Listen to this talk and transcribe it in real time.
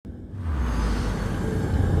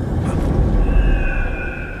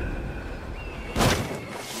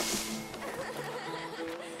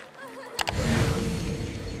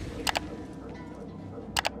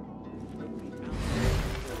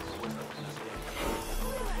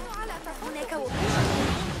هناك وحوش.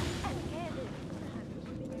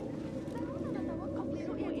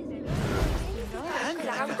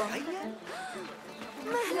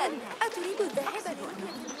 مهلا، أتريد الذهاب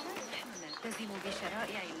نلتزم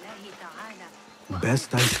بشرائع الله تعالى. Best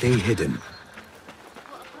I stay hidden.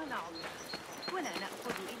 ولا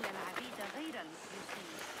نأخذ إلا العبيد غير المخلصين.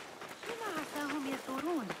 بما عساهم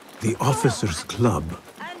يثورون. The Officers' Club.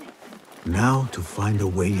 Now to find a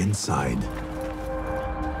way inside.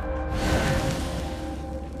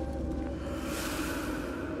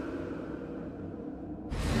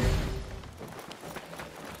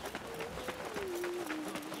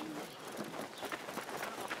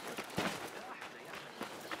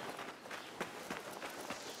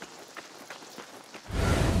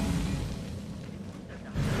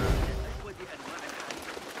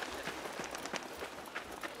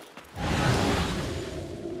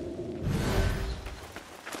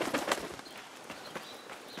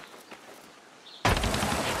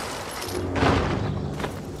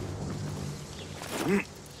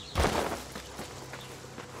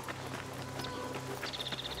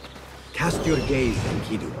 Cast your gaze,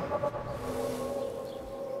 Enkidu.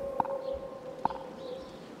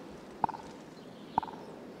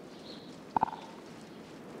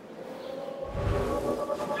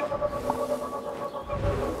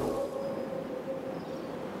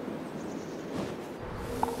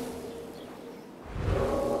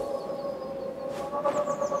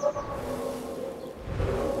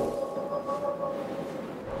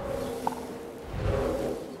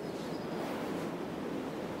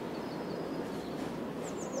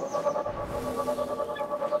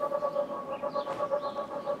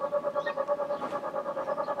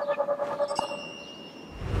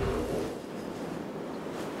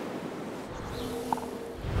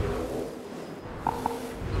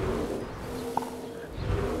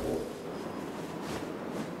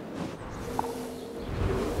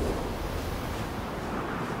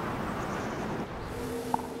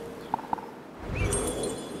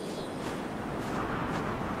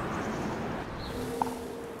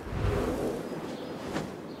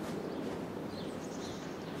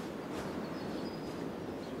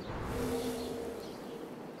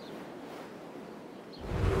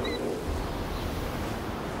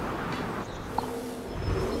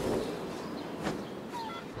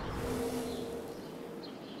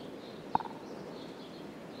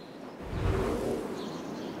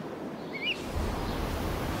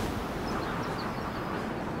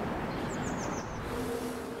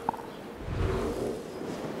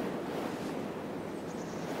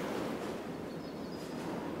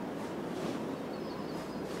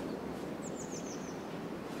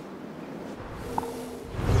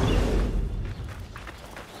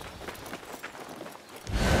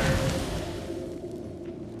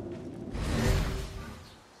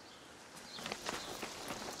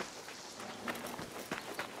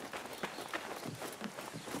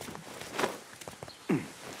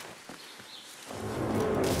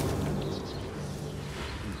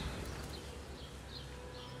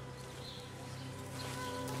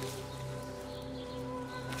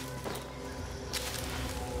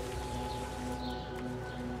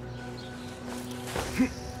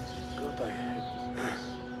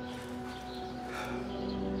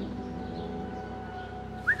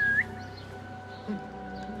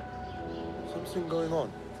 Something going on.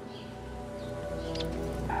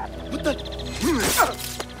 What the?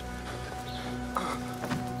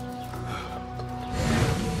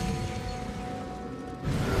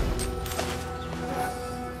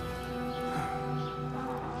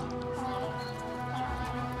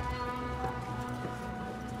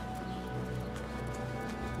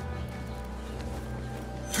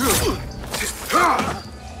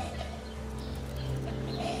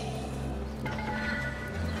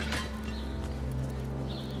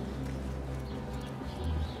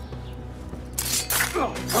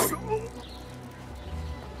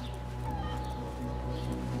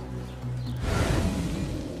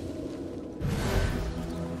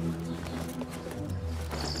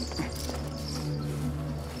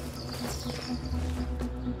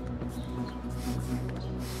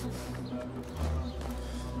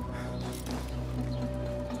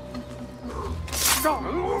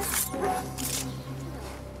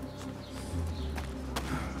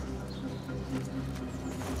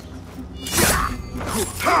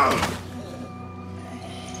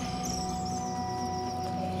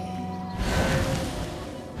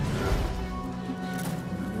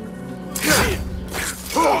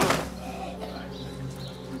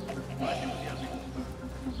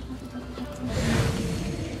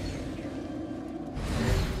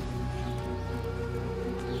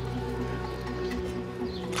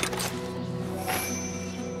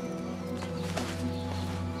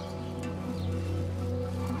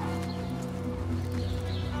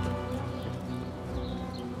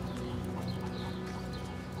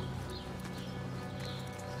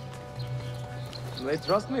 They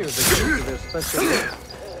trust me with the keys to their special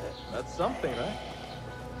lift. That's something, right?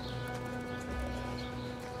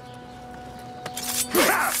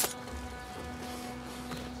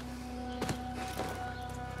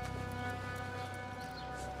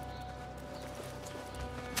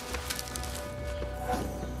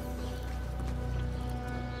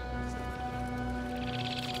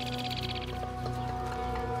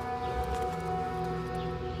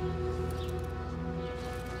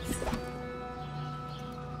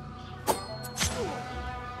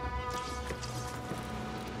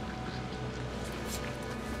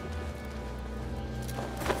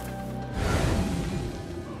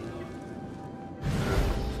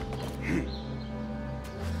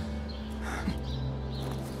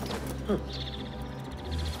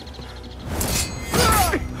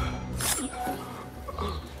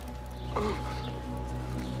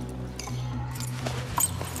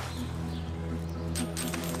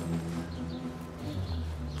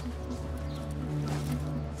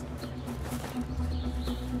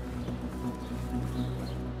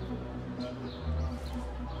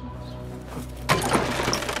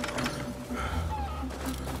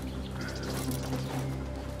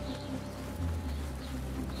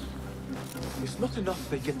 It's not enough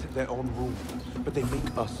they get their own room, but they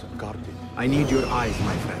make us guard it. I need your eyes,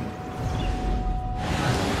 my friend.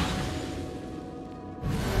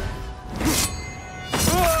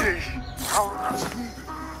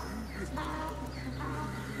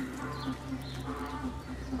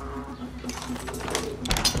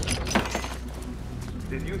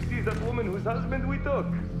 Did you see that woman whose husband we took?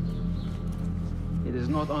 It is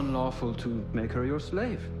not unlawful to make her your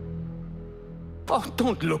slave. Oh,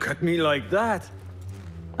 don't look at me like that.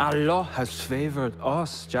 Allah has favored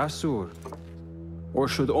us, Jasur. Or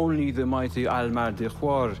should only the mighty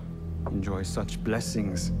Al-Mardikhwar enjoy such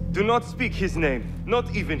blessings? Do not speak his name,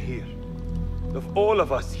 not even here. Of all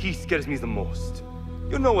of us, he scares me the most.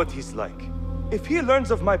 You know what he's like. If he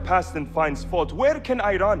learns of my past and finds fault, where can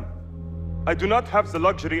I run? I do not have the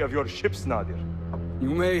luxury of your ships, Nadir. You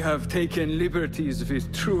may have taken liberties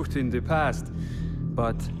with truth in the past,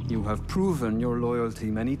 but you have proven your loyalty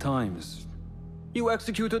many times. You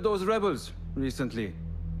executed those rebels recently.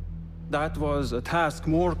 That was a task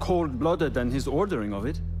more cold-blooded than his ordering of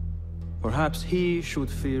it. Perhaps he should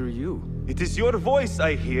fear you. It is your voice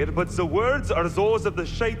I hear, but the words are those of the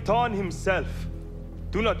Shaitan himself.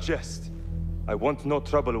 Do not jest. I want no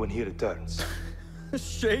trouble when he returns.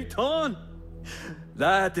 Shaitan!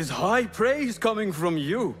 That is high praise coming from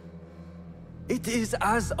you. It is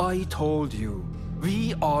as I told you.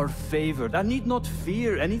 We are favored and need not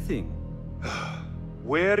fear anything.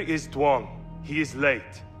 Where is Duang? He is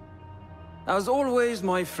late. As always,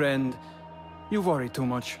 my friend, you worry too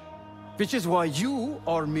much. Which is why you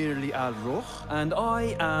are merely Al-Ruh, and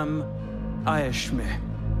I am Aeshme.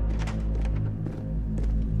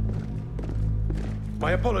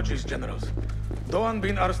 My apologies, generals. Doğan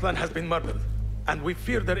bin Arslan has been murdered, and we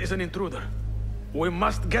fear there is an intruder. We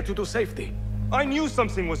must get you to safety. I knew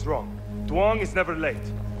something was wrong. Duang is never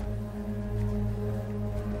late.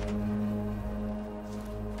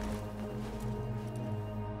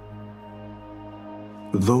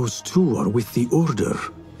 Those two are with the Order,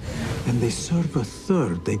 and they serve a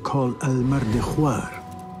third they call Al-Mardikhwar.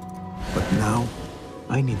 But now,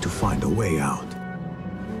 I need to find a way out.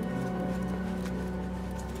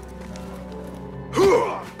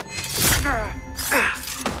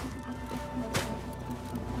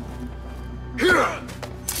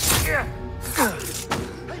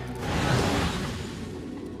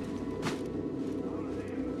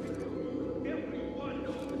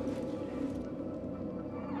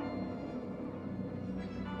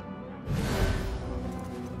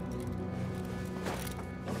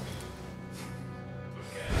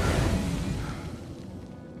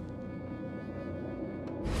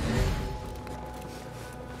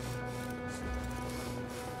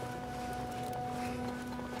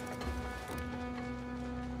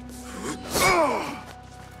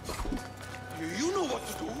 You know what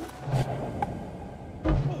to do.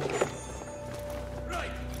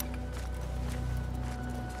 Right.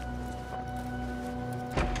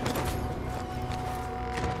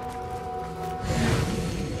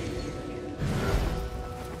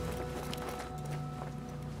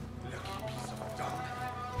 Lucky piece of dung.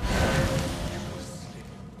 You will slip.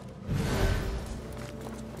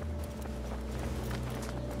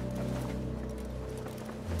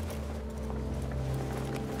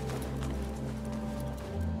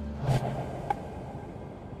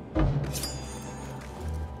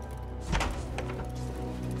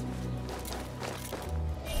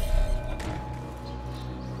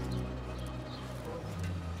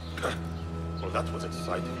 Well, that was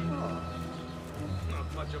exciting.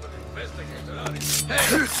 Not much of an investigator, are you?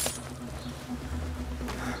 Hey!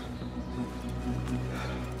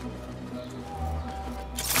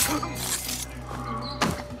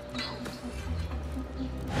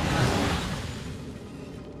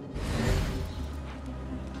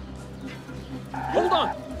 Hold on!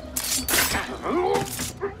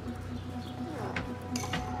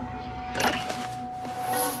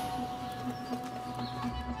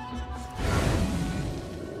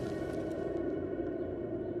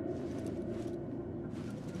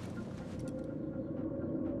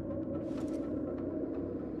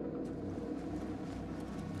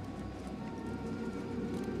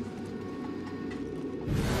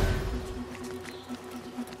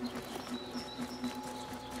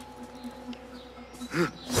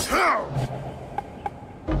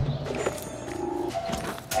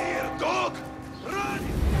 Here, dog! Run!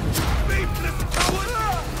 Faithless coward!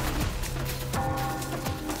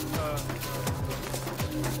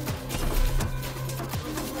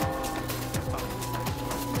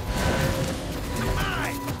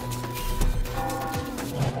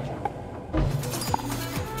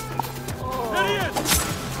 There he is!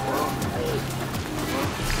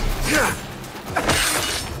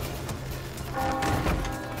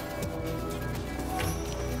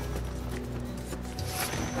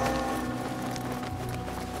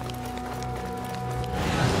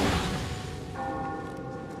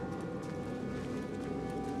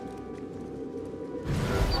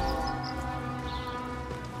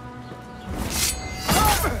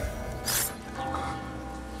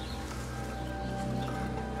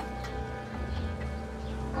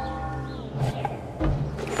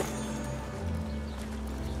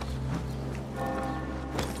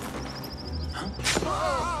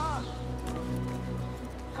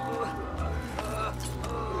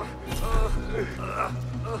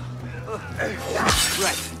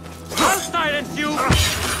 Right. I'll silence you!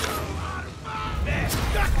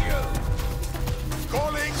 Got you!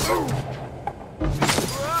 Calling!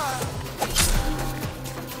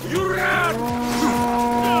 You ran!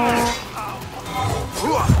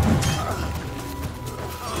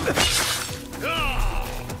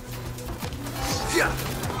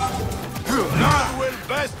 None will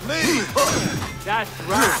best me! That's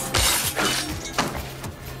right!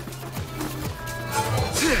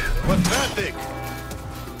 Pathetic!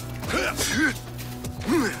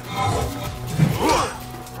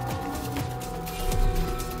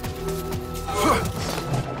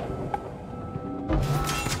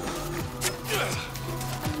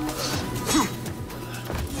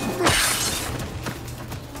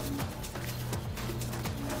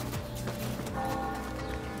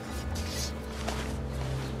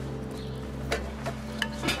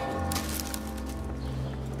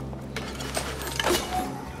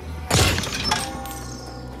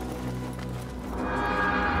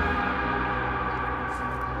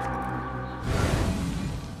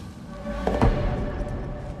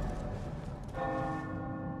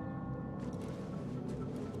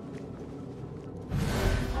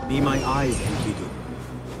 Be my eyes, Enkidu.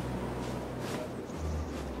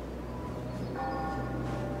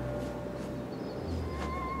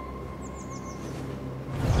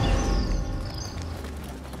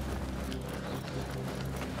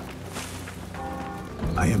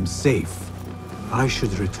 I am safe. I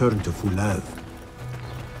should return to Fulad.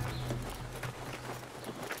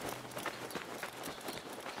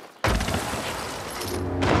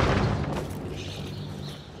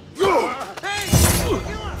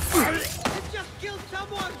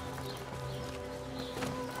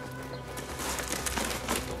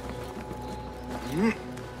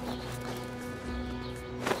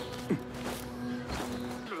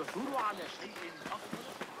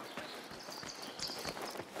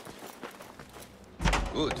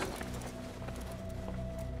 Good.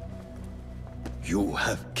 You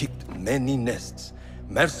have kicked many nests.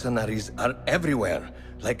 Mercenaries are everywhere,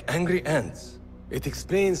 like angry ants. It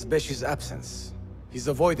explains Besh's absence. He's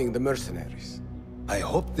avoiding the mercenaries. I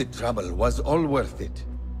hope the trouble was all worth it.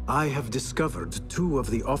 I have discovered 2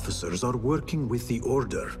 of the officers are working with the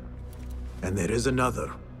Order. And there is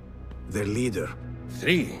another. Their leader.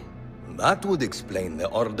 3. That would explain the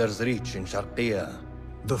Order's reach in Sharqiya.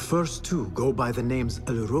 The first 2 go by the names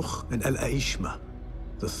Al-Rukh and Al-Aishma.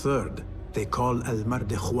 The third, they call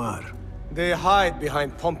Al-Mardekhwar. They hide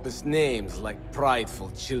behind pompous names like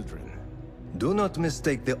prideful children. Do not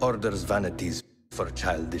mistake the Order's vanities for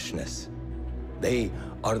childishness. They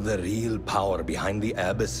are the real power behind the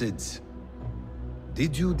Abbasids.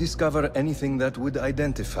 Did you discover anything that would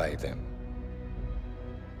identify them?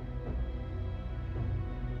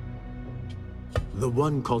 The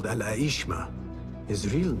one called Al-Aishma.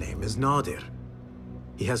 His real name is Nadir.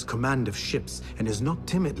 He has command of ships and is not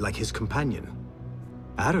timid like his companion.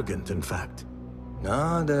 Arrogant, in fact.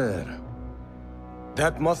 Nader.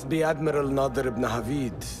 That must be Admiral Nadir ibn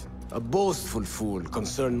Havid. A boastful fool,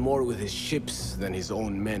 concerned more with his ships than his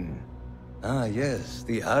own men. Ah, yes,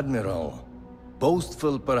 the Admiral.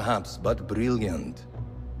 Boastful perhaps, but brilliant.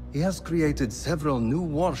 He has created several new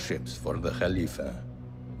warships for the Khalifa.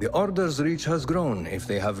 The Order's reach has grown if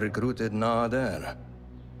they have recruited Nader.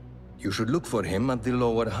 You should look for him at the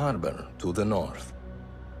lower harbor, to the north.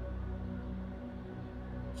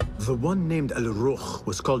 The one named Al-Rukh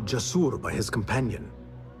was called Jasur by his companion.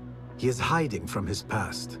 He is hiding from his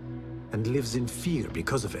past, and lives in fear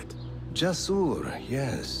because of it. Jasur,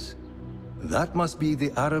 yes. That must be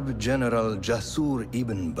the Arab general Jasur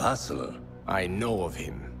ibn Basil. I know of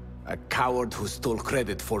him. A coward who stole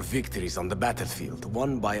credit for victories on the battlefield,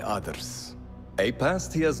 won by others. A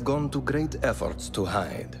past he has gone to great efforts to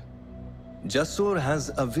hide. Jasur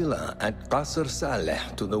has a villa at Qasr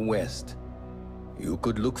Saleh to the west. You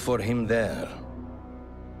could look for him there.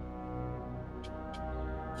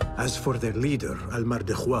 As for their leader,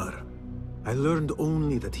 Al-Mardikhwar, I learned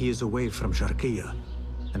only that he is away from Sharqiyya,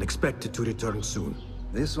 and expected to return soon.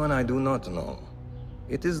 This one I do not know.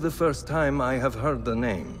 It is the first time I have heard the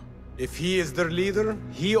name. If he is their leader,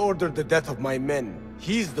 he ordered the death of my men.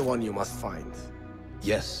 He's the one you must find.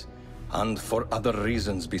 Yes, and for other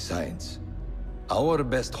reasons besides. Our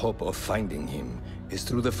best hope of finding him is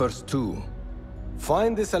through the first two.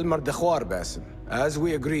 Find this Al-Mardikhwar, Basim. As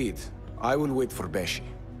we agreed, I will wait for Beshi.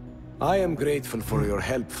 I am grateful for your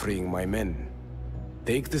help freeing my men.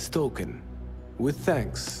 Take this token, with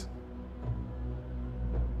thanks.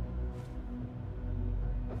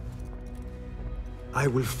 I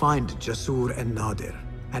will find Jasur and Nadir,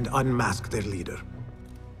 and unmask their leader.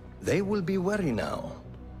 They will be wary now,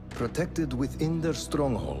 protected within their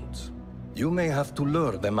strongholds. You may have to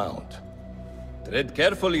lure them out. Tread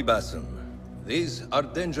carefully, Basim. These are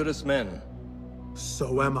dangerous men.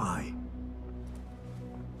 So am I.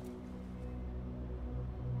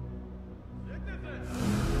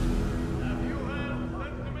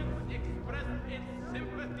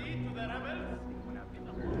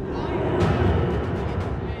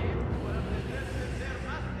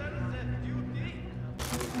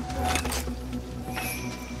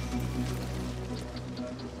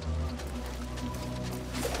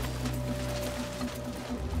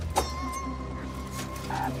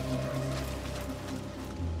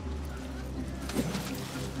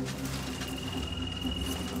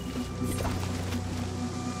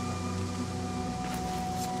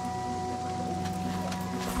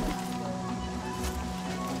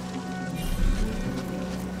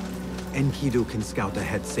 Enkidu can scout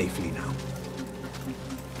ahead safely now.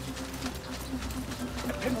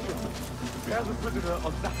 Attention! Bear the prisoner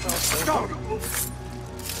on that side.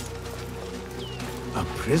 A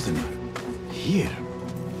prisoner? Here?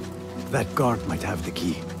 That guard might have the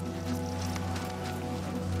key.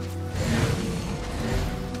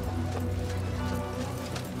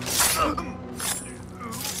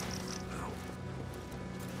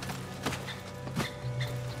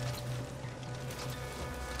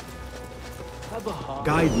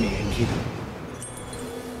 Guide me, Enkidu.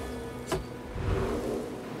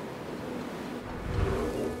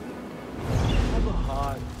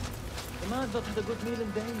 The man's not had a good meal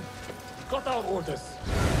in days. Got our orders.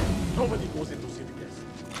 Nobody goes in to see the guests.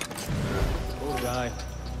 Poor guy.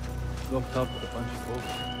 Locked up with a bunch of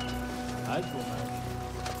folks. I'd go mad.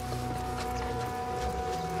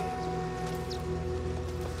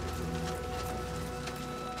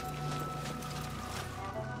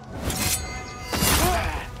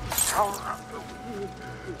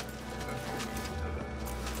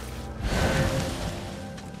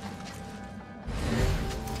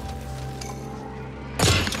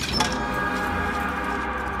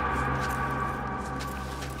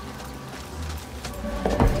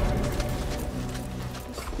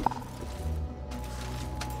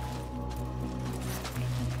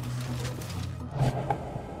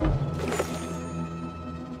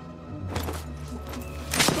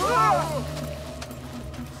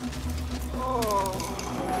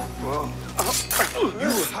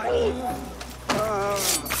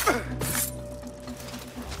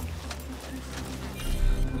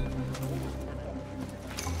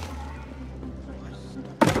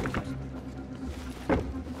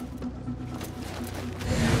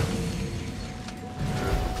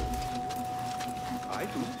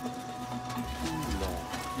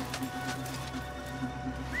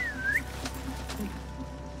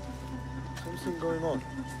 Something going on.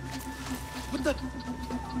 What the?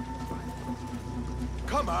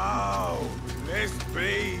 Come out! Let's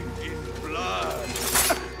bathe in blood!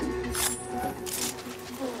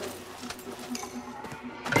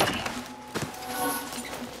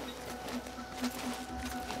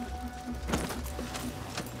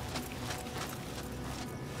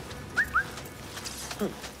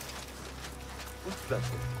 What's that?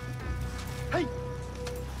 Hey!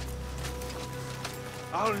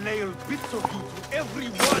 I'll nail bits of you to every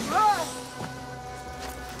one!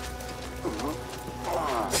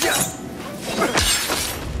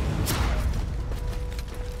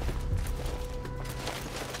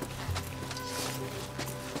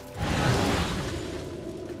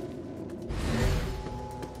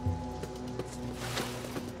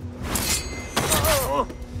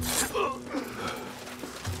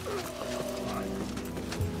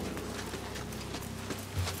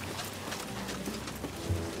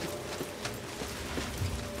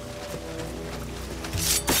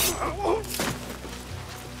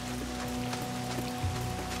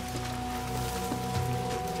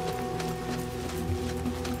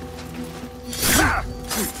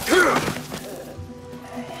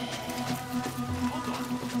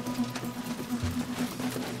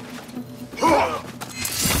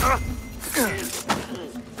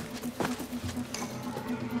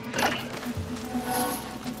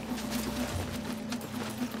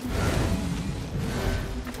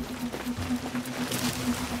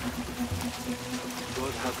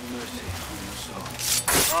 God have mercy on your soul.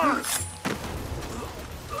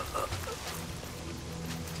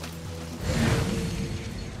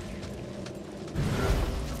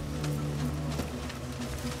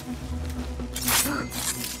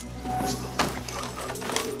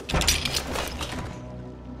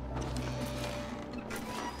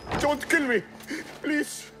 Don't kill me.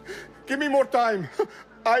 Please, give me more time.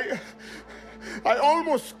 I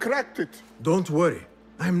almost cracked it. Don't worry.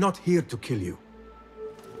 I'm not here to kill you.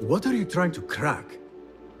 What are you trying to crack?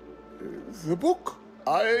 The book?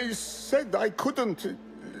 I said I couldn't.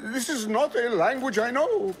 This is not a language I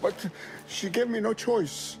know, but she gave me no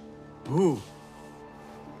choice. Who?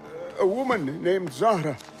 A woman named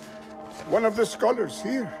Zahra. One of the scholars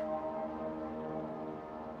here.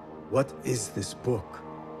 What is this book?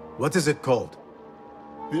 What is it called?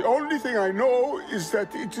 The only thing I know is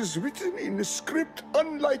that it is written in a script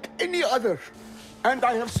unlike any other. And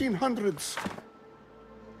I have seen hundreds.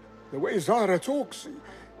 The way Zahra talks,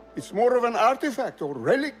 it's more of an artifact or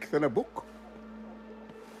relic than a book.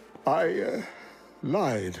 I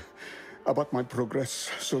lied about my progress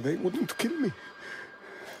so they wouldn't kill me.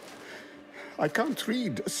 I can't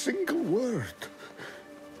read a single word.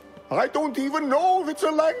 I don't even know if it's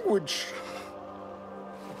a language.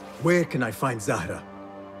 Where can I find Zahra?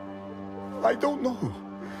 I don't know.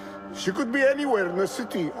 She could be anywhere in the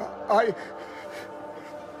city.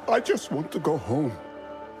 I just want to go home.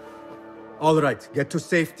 All right, get to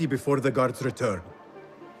safety before the guards return.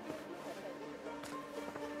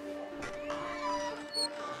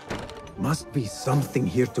 Must be something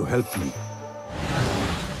here to help me.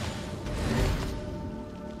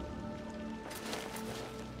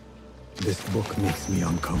 This book makes me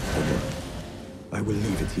uncomfortable. I will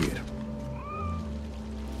leave it here.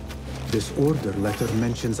 This order letter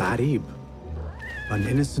mentions Arib. An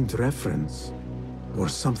innocent reference. Or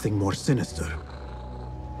something more sinister.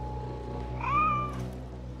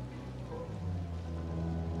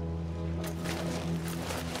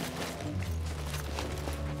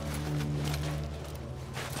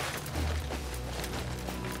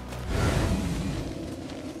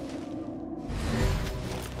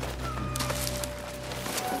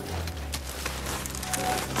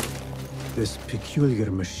 This peculiar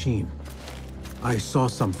machine. I saw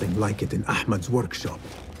something like it in Ahmad's workshop.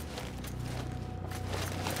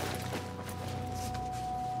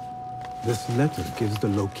 This letter gives the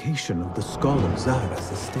location of the scholar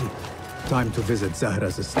Zahra's estate. Time to visit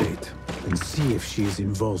Zahra's estate and see if she is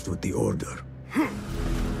involved with the order.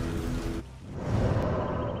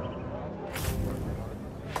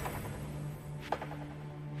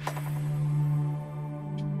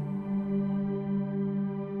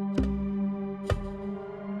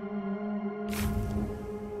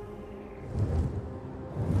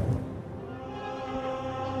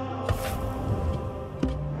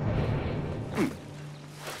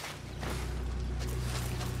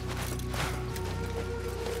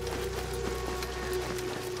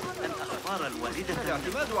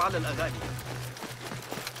 الاعتماد على الأغاني.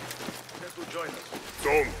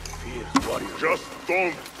 Don't fear, warrior. Just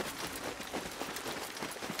don't.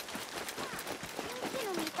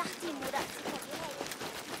 يمكنني تحطيم رأسك بهذا.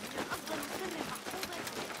 أفضل سر محفوظ.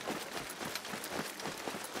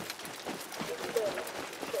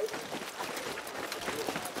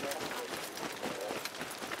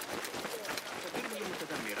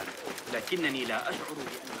 لكنني لا أشعر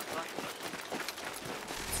بأن صاحب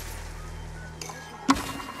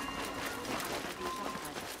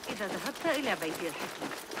إذا ذهبت إلى بيت الحكمة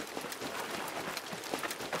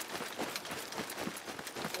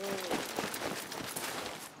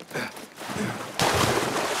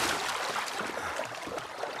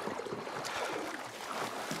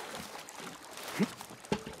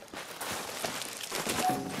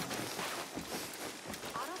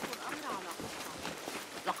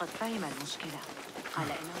لقد فهم المشكلة قال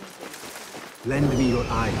إنه Lend me your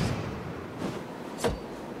eyes.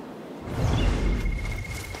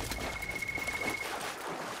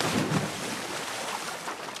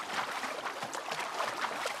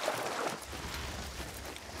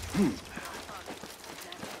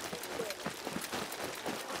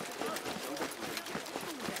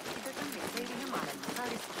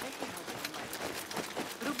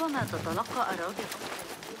 ربما تتلقى أراضي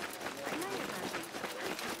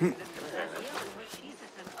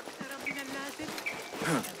أكثر من اللازم.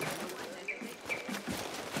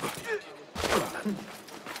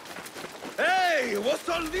 Hey, what's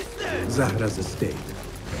all this then? Zahra's estate.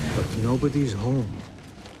 But nobody's home.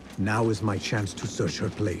 Now is my chance to search her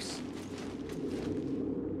place.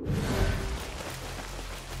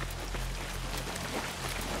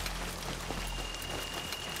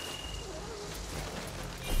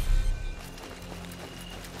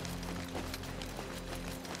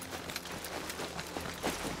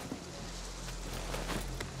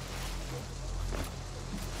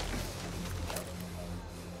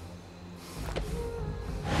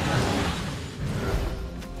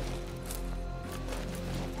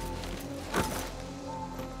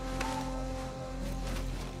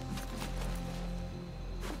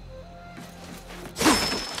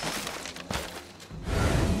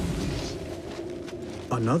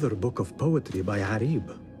 Another book of poetry by Harib.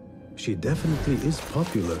 She definitely is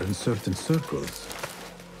popular in certain circles.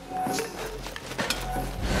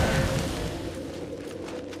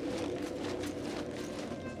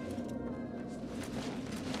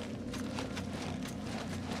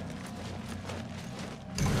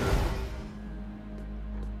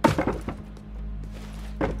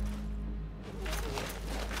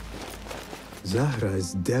 Zahra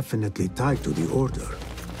is definitely tied to the Order,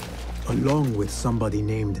 along with somebody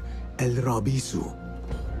named El Rabisu.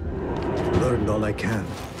 Learned all I can.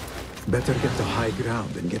 Better get to high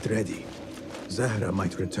ground and get ready. Zahra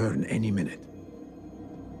might return any minute.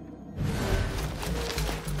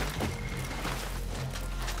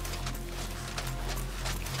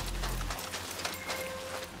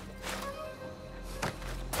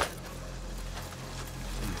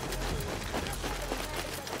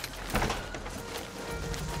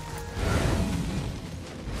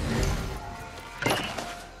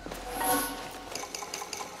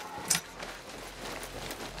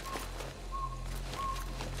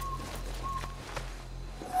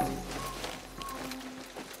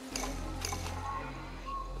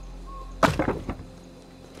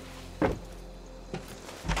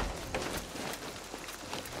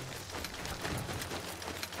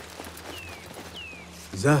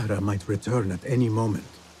 Zahra might return at any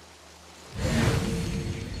moment.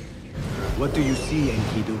 What do you see,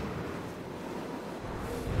 Enkidu?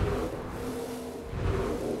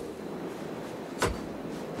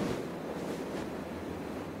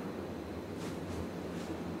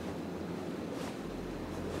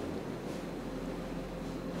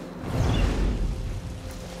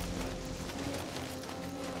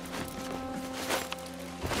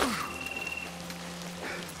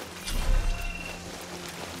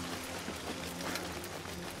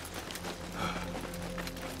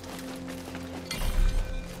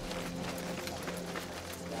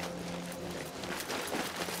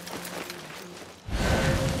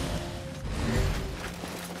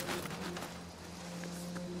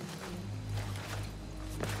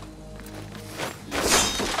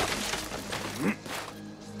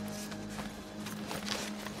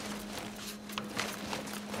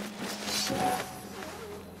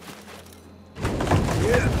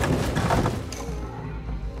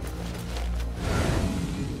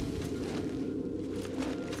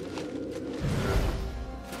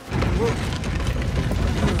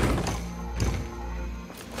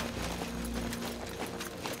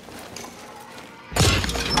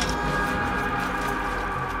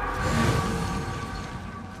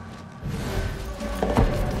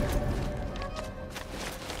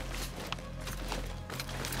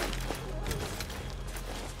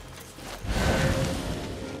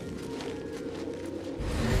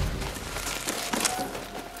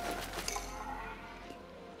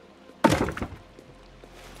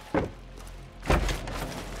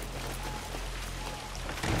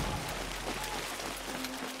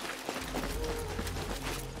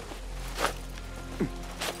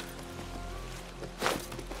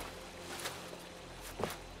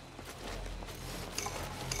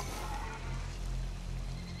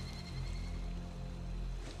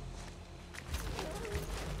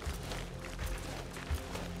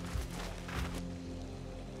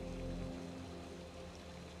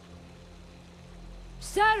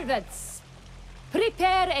 Servants,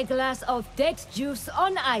 prepare a glass of date juice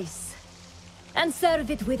on ice, and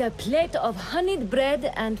serve it with a plate of honeyed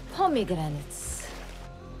bread and pomegranates.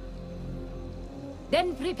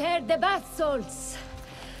 Then prepare the bath salts.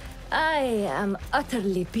 I am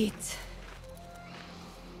utterly beat.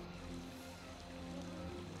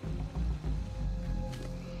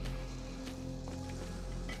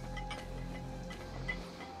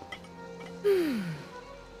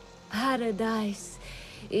 Paradise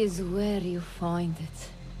is where you find it.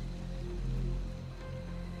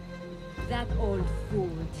 That old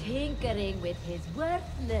fool tinkering with his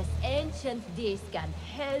worthless ancient disc and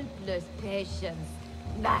helpless patience.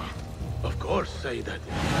 Bah! Of course, say that.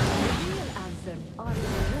 The real answers are in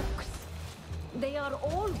books. They are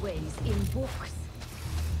always in books.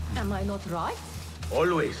 Am I not right?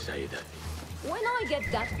 Always say that. When I get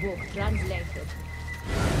that book translated,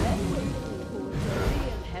 then we'll see who is the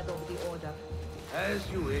real head of the Order. As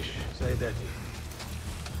you wish, say that.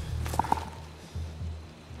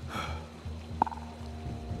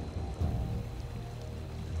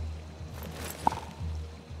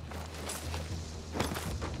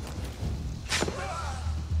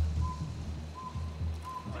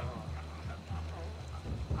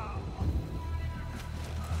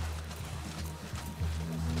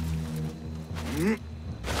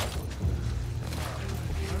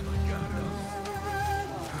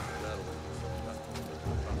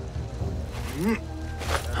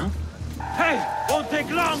 Hey! Won't take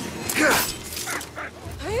long!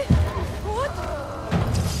 Hey? What?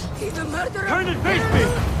 He's a murderer! Turn and face me!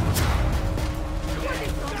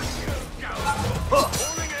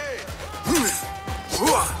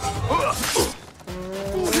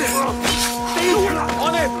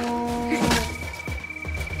 On it!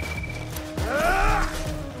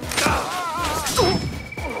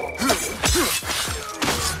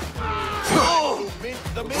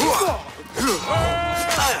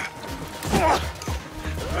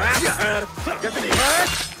 Get me hurt!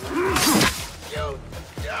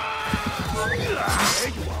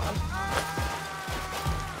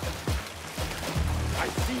 I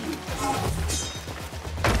see you.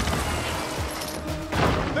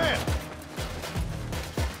 There!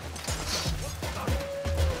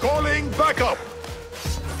 Calling backup!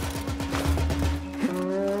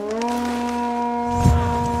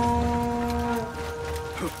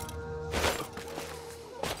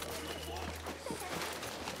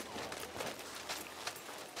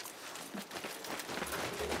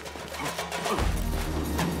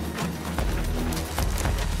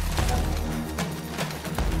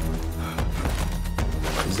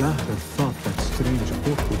 Zahra thought that strange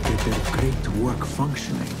book would get their great work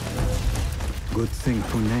functioning. Good thing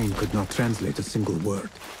Hunayn could not translate a single word.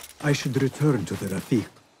 I should return to the Rafiq.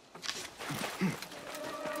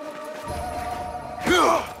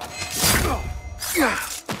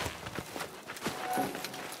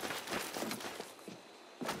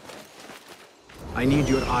 I need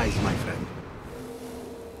your eyes, my friend.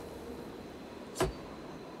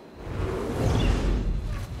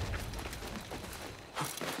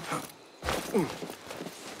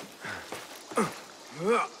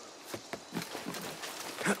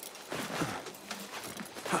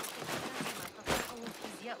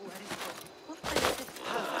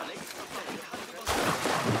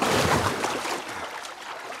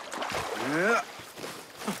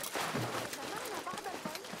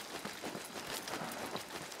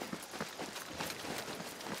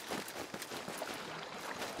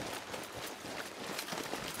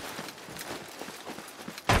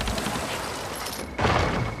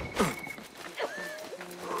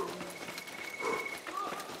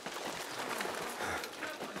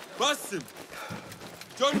 Basim!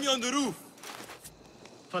 Join me on the roof!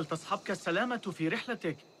 فلتصحبك السلامة في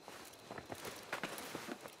رحلتك.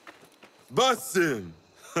 Basim!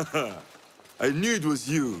 I knew it was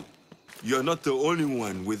you. You're not the only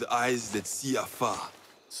one with eyes that see afar.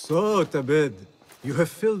 So, Tabid, you have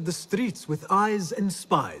filled the streets with eyes and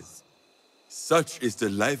spies. Such is the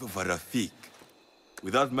life of a Rafiq.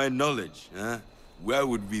 Without my knowledge, where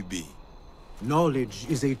would we be? Knowledge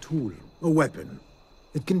is a tool, a weapon.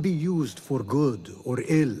 It can be used for good or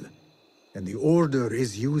ill, and the Order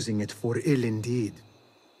is using it for ill indeed.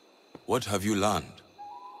 What have you learned?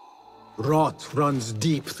 Rot runs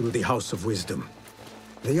deep through the House of Wisdom.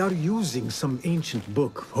 They are using some ancient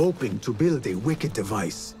book, hoping to build a wicked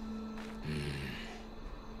device.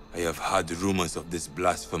 I have heard rumors of this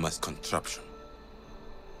blasphemous contraption.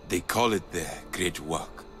 They call it their great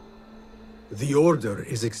work. The Order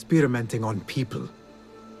is experimenting on people,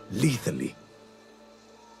 lethally.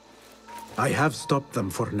 I have stopped them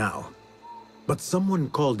for now, But someone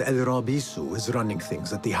called El Rabisu is running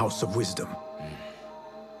things at the House of Wisdom.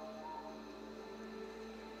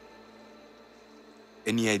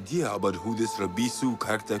 Any idea about who this Rabisu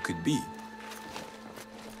character could be?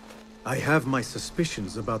 I have my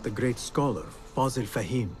suspicions about the great scholar, Fazil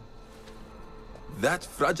Fahim. That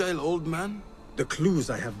fragile old man? The clues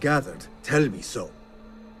I have gathered tell me so.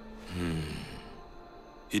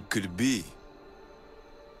 It could be.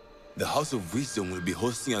 The House of Wisdom will be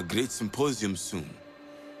hosting a great symposium soon.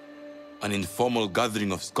 An informal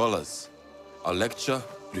gathering of scholars. A lecture,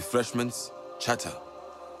 refreshments, chatter.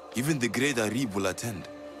 Even the great Arib will attend.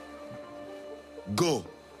 Go,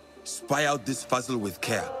 spy out this puzzle with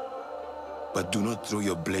care. But do not throw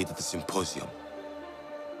your blade at the symposium.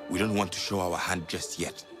 We don't want to show our hand just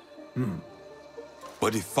yet.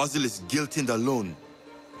 But if Fazil is guilty and alone,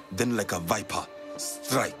 then like a viper,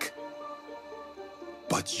 strike.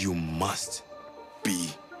 But you must be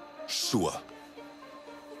sure.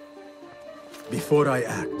 Before I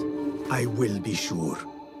act, I will be sure.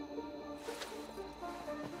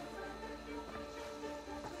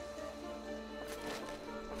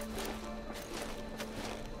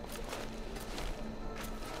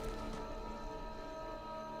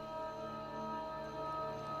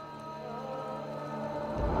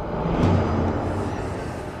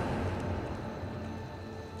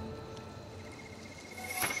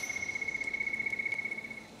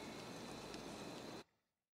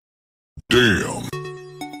 Damn.